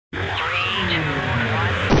Hey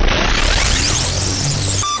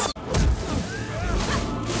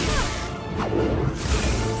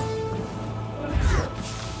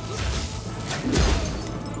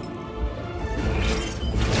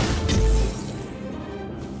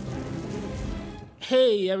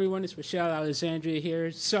everyone, it's Michelle Alexandria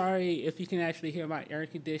here. Sorry if you can actually hear my air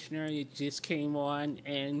conditioner. It just came on,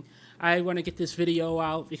 and I want to get this video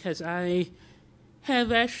out because I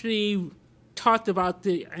have actually talked about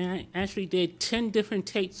I actually did 10 different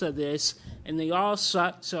takes of this, and they all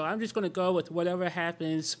sucked, so I'm just going to go with whatever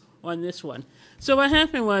happens on this one. So what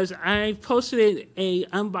happened was I posted a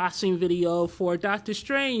unboxing video for Doctor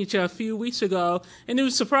Strange a few weeks ago, and it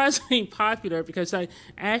was surprisingly popular because I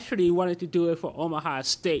actually wanted to do it for Omaha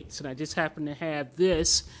Steaks, and I just happened to have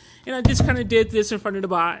this, and I just kind of did this in front of the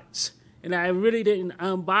box, and I really didn't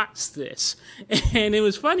unbox this. And it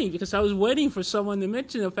was funny because I was waiting for someone to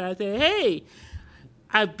mention the fact that, hey,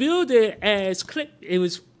 I built it as it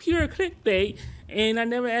was pure clickbait, and I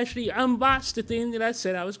never actually unboxed the thing that I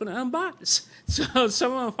said I was going to unbox. So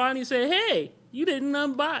someone finally said, hey, you didn't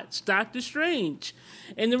unbox Doctor Strange.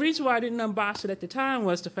 And the reason why I didn't unbox it at the time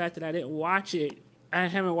was the fact that I didn't watch it. I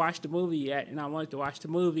haven't watched the movie yet, and I wanted to watch the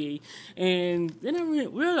movie. And then I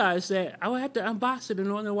realized that I would have to unbox it in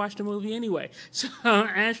order to watch the movie anyway. So I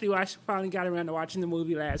actually finally got around to watching the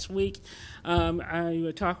movie last week. I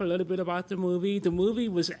will talk a little bit about the movie. The movie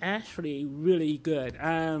was actually really good.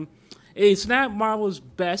 It's not Marvel's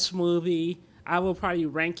best movie. I will probably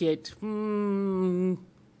rank it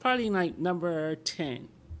probably like number 10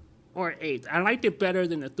 or 8. I liked it better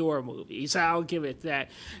than the Thor movies. I'll give it that.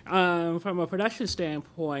 From a production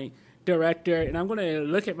standpoint, director, and I'm going to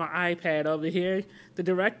look at my iPad over here. The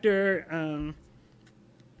director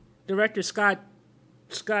Scott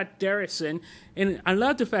Derrickson, and I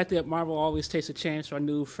love the fact that Marvel always takes a chance on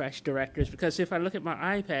new, fresh directors, because if I look at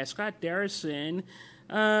my iPad, Scott Derrickson,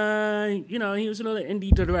 he was another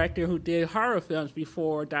indie director who did horror films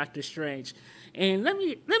before Doctor Strange. And let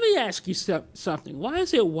me ask you something. Why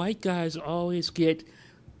is it white guys always get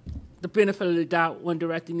the benefit of the doubt when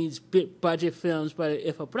directing these big budget films, but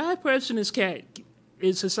if a black person is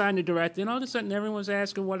assigned to direct, then all of a sudden everyone's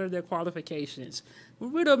asking what are their qualifications?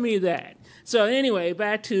 Riddle me that. So anyway,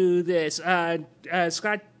 back to this.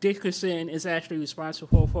 Scott Derrickson is actually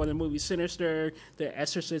responsible for the movie Sinister, The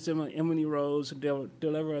Exorcism of Emily Rose, and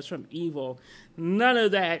Deliver Us from Evil. None of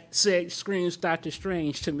that screams Doctor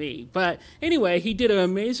Strange to me. But anyway, he did an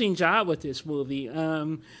amazing job with this movie.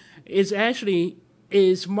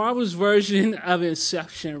 It's Marvel's version of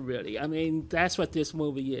Inception, really. I mean, that's what this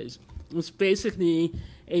movie is. It's basically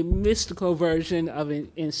a mystical version of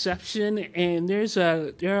Inception, and there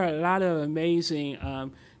are a lot of amazing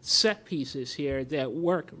set pieces here that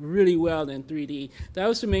work really well in 3D. That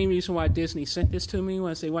was the main reason why Disney sent this to me,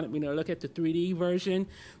 was they wanted me to look at the 3D version.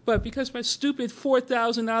 But because my stupid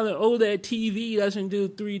 $4,000 OLED TV doesn't do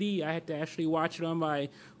 3D, I had to actually watch it on the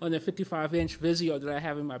 55-inch Vizio that I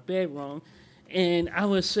have in my bedroom. And I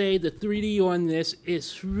would say the 3D on this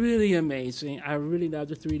is really amazing. I really love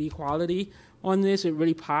the 3D quality on this. It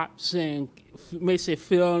really pops and makes it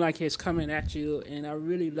feel like it's coming at you. And I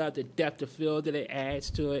really love the depth of field that it adds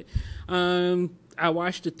to it. I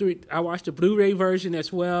watched the Blu-ray version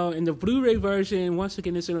as well. And the Blu-ray version, once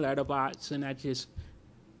again, is in a letterbox, and I just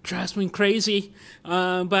drives me crazy.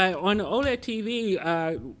 But on the OLED TV,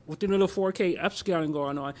 with the little 4K upscaling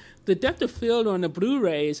going on, the depth of field on the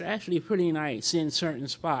Blu-ray is actually pretty nice in certain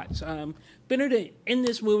spots. In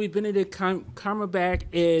this movie, Benedict Cumberbatch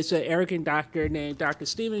is an arrogant doctor named Dr.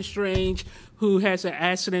 Stephen Strange, who has an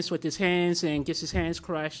accident with his hands and gets his hands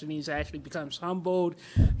crushed, and he actually becomes humbled.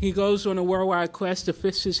 He goes on a worldwide quest to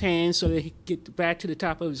fix his hands so that he can get back to the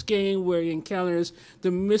top of his game, where he encounters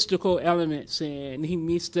the mystical elements, and he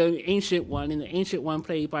meets the Ancient One, and the Ancient One,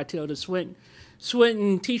 played by Tilda Swinton,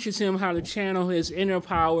 teaches him how to channel his inner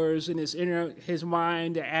powers and his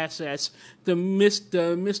mind to access the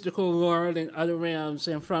mystical world and other realms.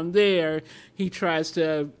 And from there, he tries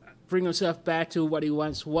to bring himself back to what he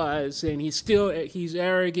once was. And he's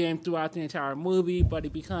arrogant throughout the entire movie,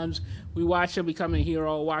 but we watch him become a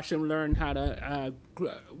hero, watch him learn how to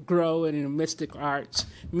grow in the mystic arts.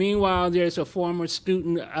 Meanwhile, there's a former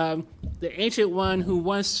student of the Ancient One who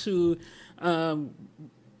wants to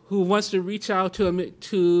reach out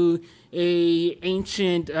to a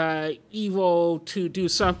ancient evil to do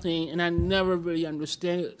something, and I never really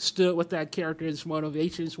understood what that character's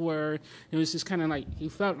motivations were. It was just kind of like he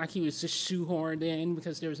felt like he was just shoehorned in,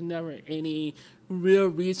 because there was never any real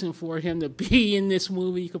reason for him to be in this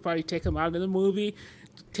movie. You could probably take him out of the movie,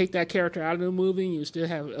 take that character out of the movie, and you still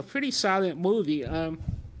have a pretty solid movie.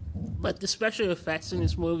 But the special effects in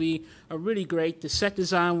this movie are really great. The set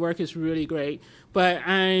design work is really great. But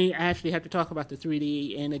I actually have to talk about the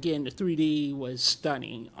 3D. And again, the 3D was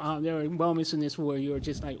stunning. There were moments in this where you were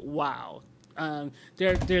just like, wow.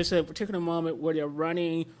 There's a particular moment where they're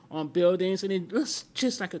running on buildings, and it looks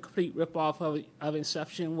just like a complete ripoff of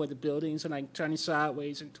Inception, where the buildings are like turning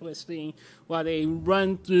sideways and twisting while they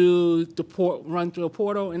run through a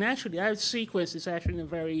portal. And actually, that sequence is actually in the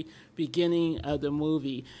very beginning of the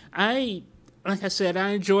movie. Like I said, I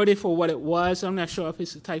enjoyed it for what it was. I'm not sure if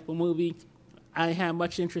it's the type of movie I have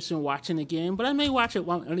much interest in watching again, but I may watch it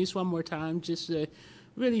at least one more time just to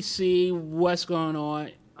really see what's going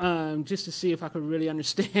on. Just to see if I could really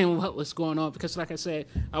understand what was going on. Because like I said,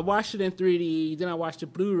 I watched it in 3D, then I watched the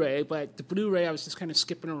Blu-ray, but the Blu-ray I was just kind of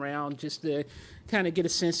skipping around just to kind of get a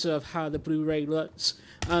sense of how the Blu-ray looks.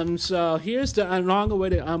 So here's the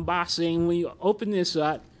long-awaited unboxing. When you open this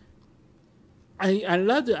up, I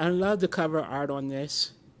love the cover art on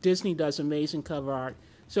this. Disney does amazing cover art.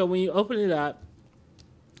 So when you open it up,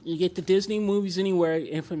 you get the Disney Movies Anywhere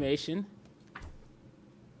information.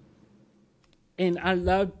 And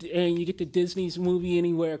you get the Disney's Movie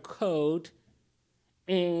Anywhere code,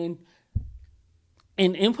 and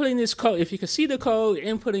inputting this code, if you can see the code,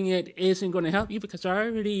 inputting it isn't going to help you because I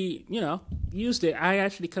already, used it. I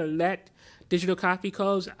actually collect digital copy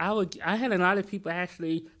codes. I had a lot of people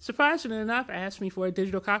actually, surprisingly enough, ask me for a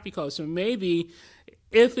digital copy code. So maybe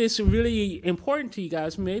if it's really important to you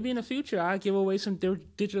guys, maybe in the future I'll give away some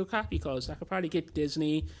digital copy codes. I could probably get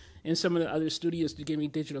Disney and some of the other studios to give me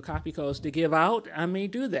digital copy codes to give out. I may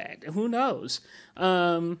do that. Who knows?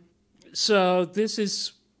 So this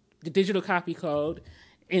is the digital copy code.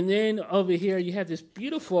 And then over here you have this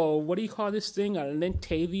beautiful, what do you call this thing? A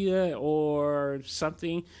lentavia or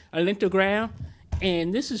something? A lentogram.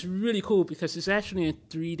 And this is really cool because it's actually in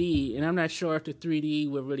 3D. And I'm not sure if the 3D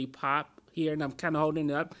will really pop here. And I'm kind of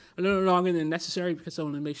holding it up a little longer than necessary because I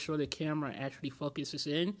want to make sure the camera actually focuses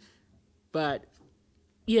in. But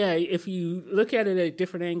yeah, if you look at it at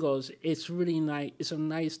different angles, it's really nice. It's a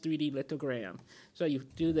nice 3D lithogram. So you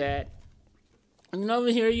do that, and then over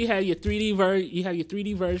here you have your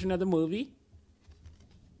 3D version of the movie.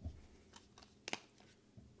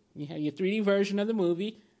 You have your 3D version of the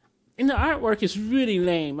movie, and the artwork is really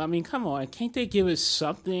lame. I mean, come on, can't they give us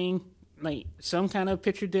something like some kind of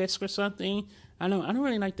picture disc or something? I don't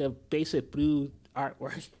really like the basic blue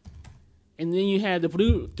artwork. And then you have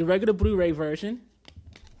the regular Blu-ray version.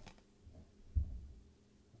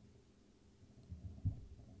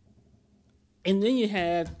 And then you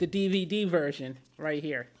have the DVD version right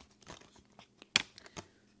here.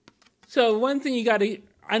 So one thing you got to,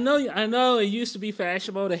 I know it used to be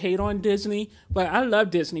fashionable to hate on Disney, but I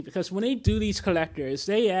love Disney because when they do these collectors,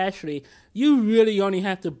 you really only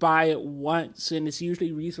have to buy it once, and it's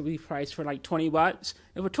usually reasonably priced for like $20.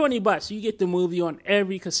 And for $20, you get the movie on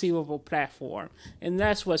every conceivable platform, and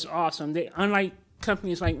that's what's awesome. Unlike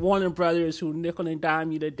companies like Warner Brothers who nickel and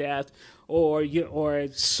dime you to death, or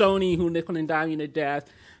Sony who nickel and dime you to death,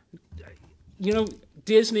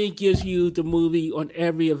 Disney gives you the movie on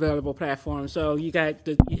every available platform. So you had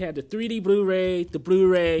the 3D Blu-ray, the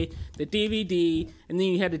Blu-ray, the DVD, and then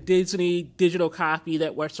you had the Disney digital copy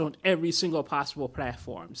that works on every single possible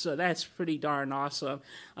platform. So that's pretty darn awesome.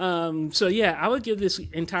 So yeah, I would give this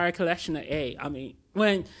entire collection an A. I mean,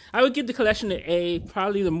 when I would give the collection an A,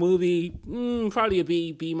 probably the movie, probably a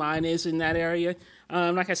B minus in that area.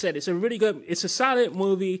 Like I said, it's a solid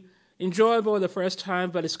movie. Enjoyable the first time,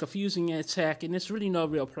 but it's confusing as heck, and there's really no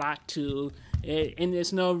real plot to it, and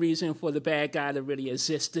there's no reason for the bad guy to really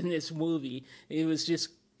exist in this movie. It was just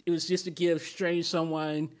to give Strange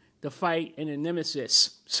someone the fight and a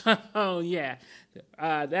nemesis. So yeah,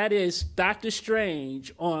 that is Doctor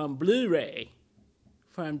Strange on Blu-ray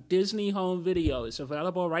from Disney Home Video. It's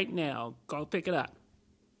available right now. Go pick it up.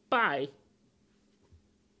 Bye.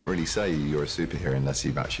 Really say you're a superhero unless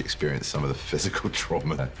you've actually experienced some of the physical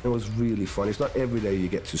trauma. It was really fun. It's not every day you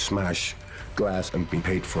get to smash glass and be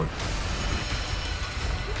paid for it.